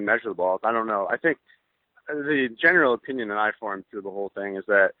they didn't even measure the balls. I don't know. I think the general opinion that I formed through the whole thing is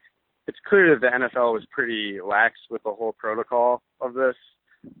that it's clear that the NFL was pretty lax with the whole protocol of this.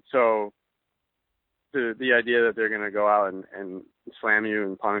 So the idea that they're going to go out and slam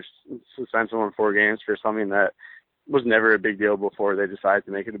you and suspend someone 4 games for something that was never a big deal before they decided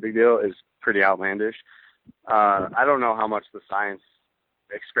to make it a big deal is pretty outlandish. I don't know how much the science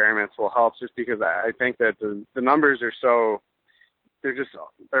experiments will help, just because I think that the numbers are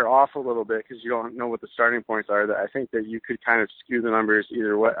they're off a little bit, because you don't know what the starting points are. That I think that you could kind of skew the numbers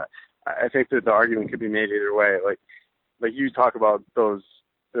either way. I think that the argument could be made either way. Like you talk about the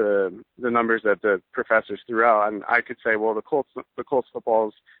numbers that the professors threw out, and I could say, well, the Colts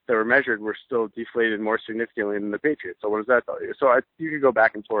footballs that were measured were still deflated more significantly than the Patriots. So what does that tell you? So you could go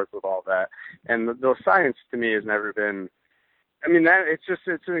back and forth with all that, and the science to me has never been. I mean, it's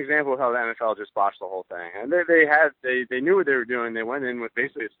an example of how the NFL just botched the whole thing, and they knew what they were doing. They went in with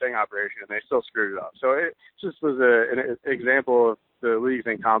basically a sting operation, and they still screwed it up. So it just was an example of the league's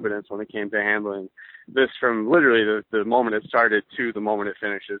incompetence when it came to handling this, from literally the moment it started to the moment it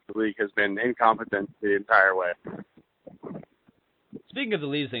finishes. The league has been incompetent the entire way. Speaking of the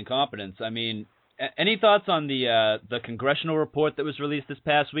league's incompetence, I mean, any thoughts on the congressional report that was released this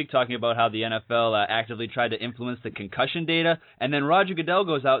past week, talking about how the NFL actively tried to influence the concussion data, and then Roger Goodell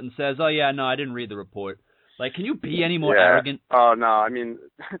goes out and says, "Oh yeah, no, I didn't read the report." Like, can you be any more arrogant? Oh no, I mean,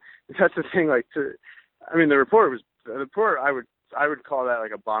 that's the thing. The report I would call that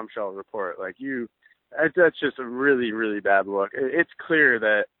like a bombshell report. That's just a really, really bad look. It's clear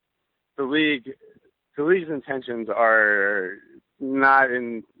that the league's intentions are not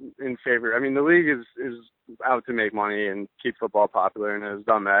in favor. I mean, the league is out to make money and keep football popular, and has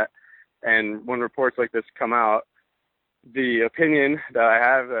done that. And when reports like this come out, the opinion that I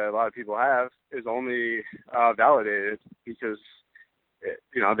have, that a lot of people have, is only validated because,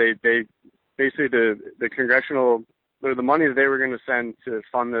 they basically the congressional, or the money that they were going to send to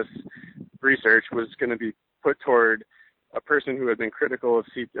fund this research was going to be put toward a person who had been critical of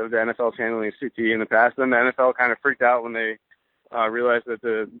the NFL's handling of CTE in the past. Then the NFL kind of freaked out when they realized that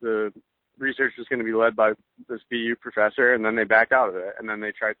the research was going to be led by this BU professor, and then they backed out of it. And then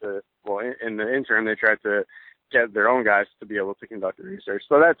they tried to, in the interim, they tried to get their own guys to be able to conduct the research.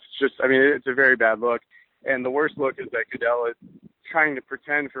 So that's just, it's a very bad look. And the worst look is that Goodell is trying to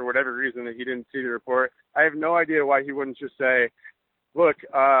pretend for whatever reason that he didn't see the report. I have no idea why he wouldn't just say, look,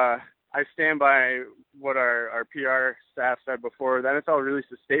 I stand by what our PR staff said before. The NFL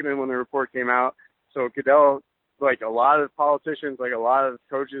released a statement when the report came out. So Goodell, like a lot of politicians, like a lot of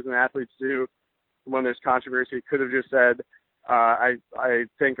coaches and athletes do when there's controversy, could have just said, I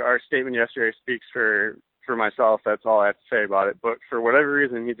think our statement yesterday speaks for myself. That's all I have to say about it. But for whatever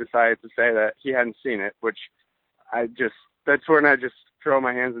reason, he decided to say that he hadn't seen it, which that's when I just throw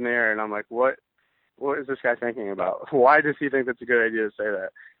my hands in the air and I'm like, what is this guy thinking about? Why does he think that's a good idea to say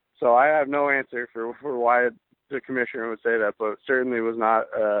that? So I have no answer for why the commissioner would say that, but certainly was not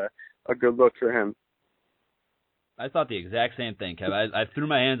a good look for him. I thought the exact same thing, Kev. I threw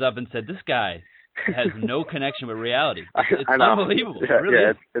my hands up and said, this guy has no connection with reality. It's unbelievable. Yeah, it really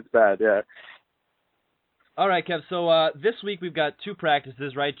is. It's bad, yeah. All right, Kev, so this week we've got 2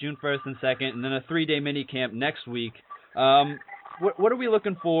 practices, right, June 1st and 2nd, and then a 3-day mini camp next week. What are we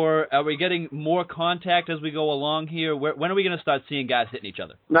looking for? Are we getting more contact as we go along here? When are we going to start seeing guys hitting each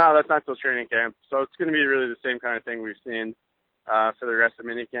other? No, that's not till training camp. So it's going to be really the same kind of thing we've seen for the rest of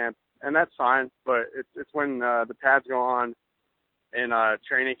mini camp, and that's fine. But it's when the pads go on in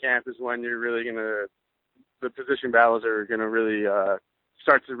training camp is when you're really the position battles are going to really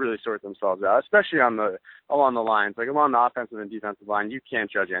start to really sort themselves out, especially along the lines. Like along the offensive and defensive line, you can't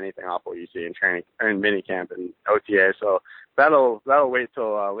judge anything off what you see in training or in mini camp and OTA. So that'll wait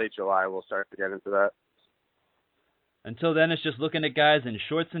till late July. We'll start to get into that. Until then, it's just looking at guys in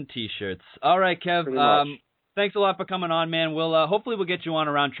shorts and T-shirts. All right, Kev. Thanks a lot for coming on, man. We'll hopefully we'll get you on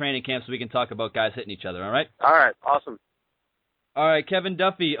around training camp so we can talk about guys hitting each other. All right. All right. Awesome. All right, Kevin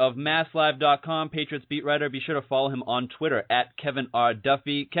Duffy of MassLive.com, Patriots beat writer. Be sure to follow him on Twitter at Kevin R.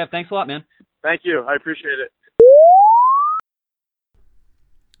 Duffy. Kev, thanks a lot, man. Thank you. I appreciate it.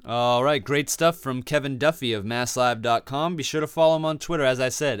 All right, great stuff from Kevin Duffy of MassLive.com. Be sure to follow him on Twitter, as I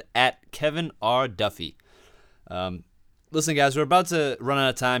said, at Kevin R. Duffy. Listen, guys, we're about to run out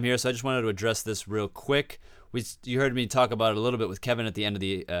of time here, so I just wanted to address this real quick. You heard me talk about it a little bit with Kevin at the end of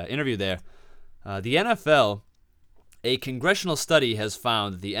the interview there. The NFL... A congressional study has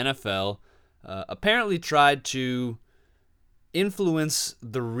found that the NFL apparently tried to influence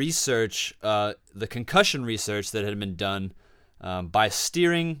the research, the concussion research that had been done by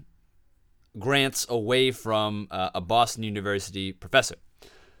steering grants away from a Boston University professor.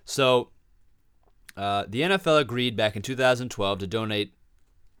 So the NFL agreed back in 2012 to donate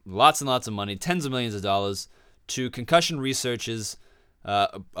lots and lots of money, tens of millions of dollars, to concussion researches,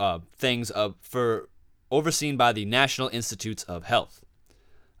 things for overseen by the National Institutes of Health,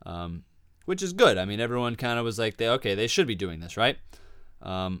 which is good. I mean, everyone kind of was like, they should be doing this, right?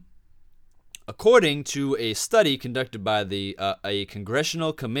 According to a study conducted by a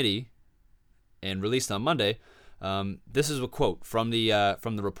congressional committee and released on Monday, this is a quote from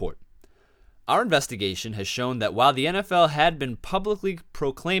the report. Our investigation has shown that while the NFL had been publicly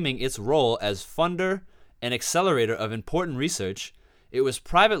proclaiming its role as funder and accelerator of important research, it was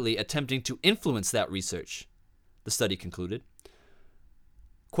privately attempting to influence that research, the study concluded.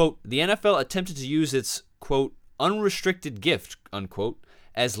 Quote, the NFL attempted to use its, quote, unrestricted gift, unquote,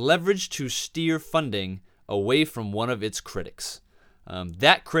 as leverage to steer funding away from one of its critics.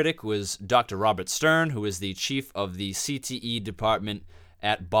 That critic was Dr. Robert Stern, who is the chief of the CTE department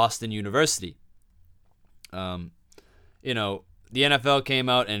at Boston University. The NFL came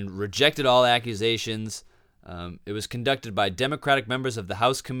out and rejected all accusations. It was conducted by Democratic members of the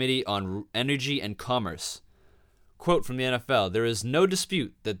House Committee on Energy and Commerce. Quote from the NFL, there is no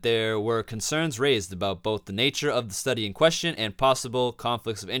dispute that there were concerns raised about both the nature of the study in question and possible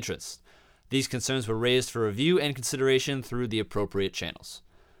conflicts of interest. These concerns were raised for review and consideration through the appropriate channels.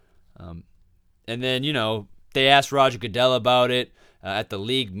 And then, they asked Roger Goodell about it at the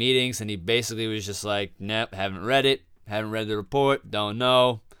league meetings, and he basically was just like, nope, haven't read it, haven't read the report, don't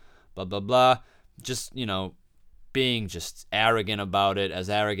know, blah, blah, blah. Just, being just arrogant about it, as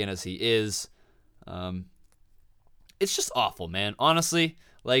arrogant as he is. It's just awful, man. Honestly,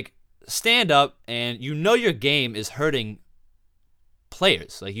 stand up and your game is hurting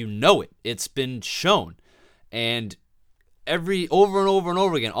players. It. It's been shown. And over and over and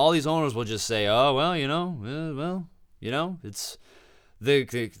over again, all these owners will just say, oh, well, it's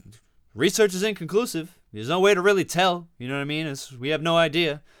the research is inconclusive. There's no way to really tell. You know what I mean? We have no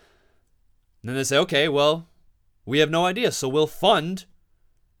idea. And then they say, okay, well, we have no idea, so we'll fund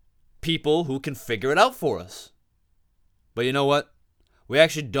people who can figure it out for us. But you know what? We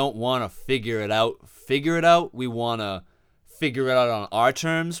actually don't want to figure it out. We want to figure it out on our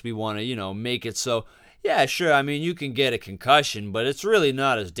terms. We want to, make it so, yeah, sure, I mean, you can get a concussion, but it's really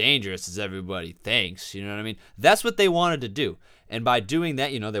not as dangerous as everybody thinks. You know what I mean? That's what they wanted to do. And by doing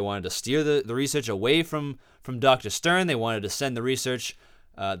that, they wanted to steer the research away from Dr. Stern. They wanted to send the research,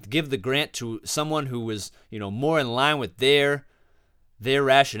 give the grant to someone who was, more in line with their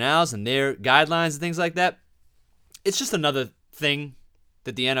rationales and their guidelines and things like that. It's just another thing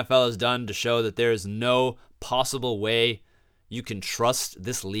that the NFL has done to show that there is no possible way you can trust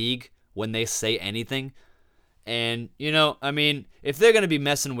this league when they say anything. And, if they're going to be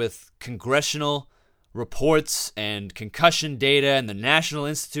messing with congressional reports and concussion data and the National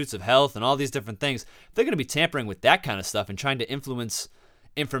Institutes of Health and all these different things, if they're going to be tampering with that kind of stuff and trying to influence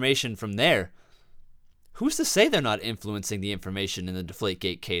information from there, who's to say they're not influencing the information in the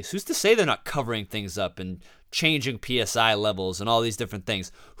Deflategate case? Who's to say they're not covering things up and changing PSI levels and all these different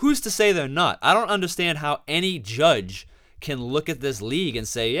things? Who's to say they're not? I don't understand how any judge can look at this league and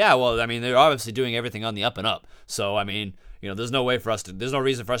say, yeah, well, they're obviously doing everything on the up and up. So, there's no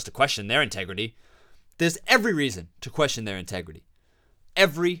reason for us to question their integrity. There's every reason to question their integrity.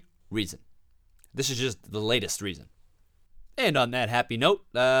 Every reason. This is just the latest reason. And on that happy note,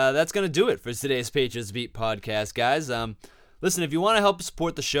 that's going to do it for today's Patriots Beat podcast, guys. Listen, if you want to help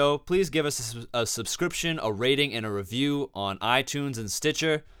support the show, please give us a subscription, a rating, and a review on iTunes and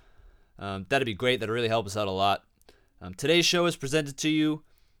Stitcher. That'd be great. That'd really help us out a lot. Today's show is presented to you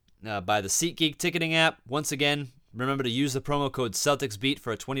by the SeatGeek ticketing app. Once again, remember to use the promo code CelticsBeat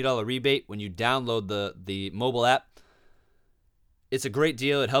for a $20 rebate when you download the mobile app. It's a great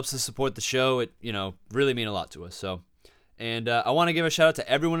deal. It helps us support the show. It really mean a lot to us. So, and I want to give a shout out to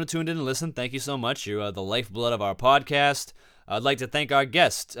everyone who tuned in and listened. Thank you so much. You're the lifeblood of our podcast. I'd like to thank our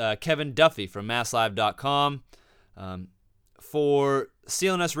guest, Kevin Duffy from MassLive.com. For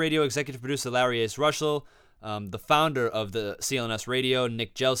CLNS Radio executive producer Larry Ace Russell, the founder of the CLNS Radio,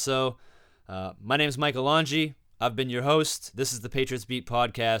 Nick Gelso. My name is Michael Longi. I've been your host. This is the Patriots Beat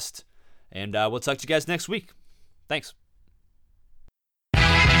podcast, and we'll talk to you guys next week. Thanks.